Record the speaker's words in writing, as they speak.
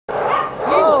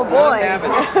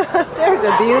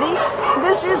a beauty.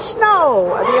 This is Snow,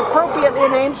 the appropriately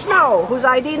named Snow, whose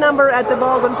ID number at the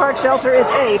Baldwin Park Shelter is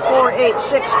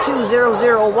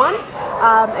A4862001.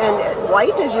 And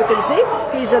white, as you can see.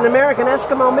 He's an American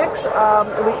Eskimo mix.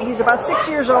 He's about 6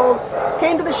 years old.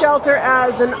 Came to the shelter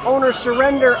as an owner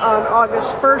surrender on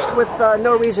August 1st with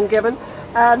no reason given.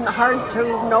 And hard to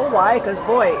know why, because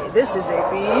boy, this is a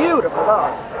beautiful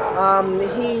dog.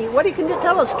 What can you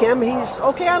tell us, Kim? He's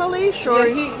okay on a leash, or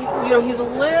yeah, he's a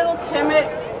little timid.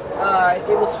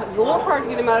 It was a little hard to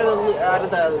get him out of the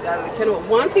kennel. But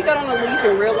once he got on the leash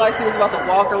and realized he was about to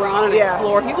walk around and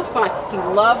explore, he was fine. He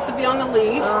loves to be on the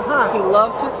leash. He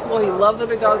loves to explore. He loves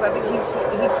other dogs. I think he's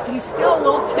still a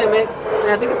little timid,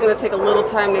 and I think it's going to take a little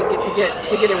time to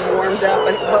get him warmed up.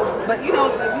 But he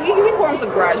warms up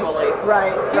gradually.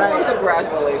 Right. He warms up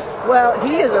gradually. Well,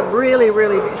 he is a really,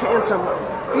 really handsome,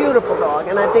 beautiful dog,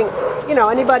 and I think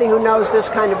anybody who knows this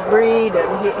kind of breed, and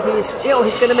he's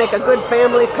going to make a good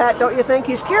family pet, don't you think?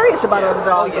 He's curious about other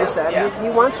dogs. You said he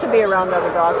wants to be around other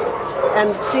dogs,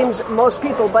 and seems most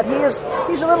people. But he's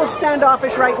a little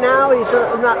standoffish right now. He's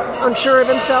not unsure of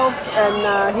himself,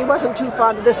 and he wasn't too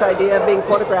fond of this idea of being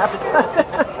photographed.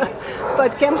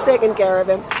 But Kim's taking care of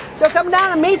him. So come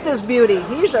down and meet this beauty.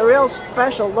 He's a real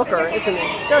special looker, isn't he?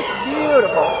 Just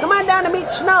beautiful. Come on down and meet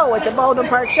Snow at the Baldwin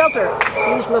Park Shelter.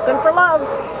 He's looking for love.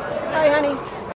 Hi, honey.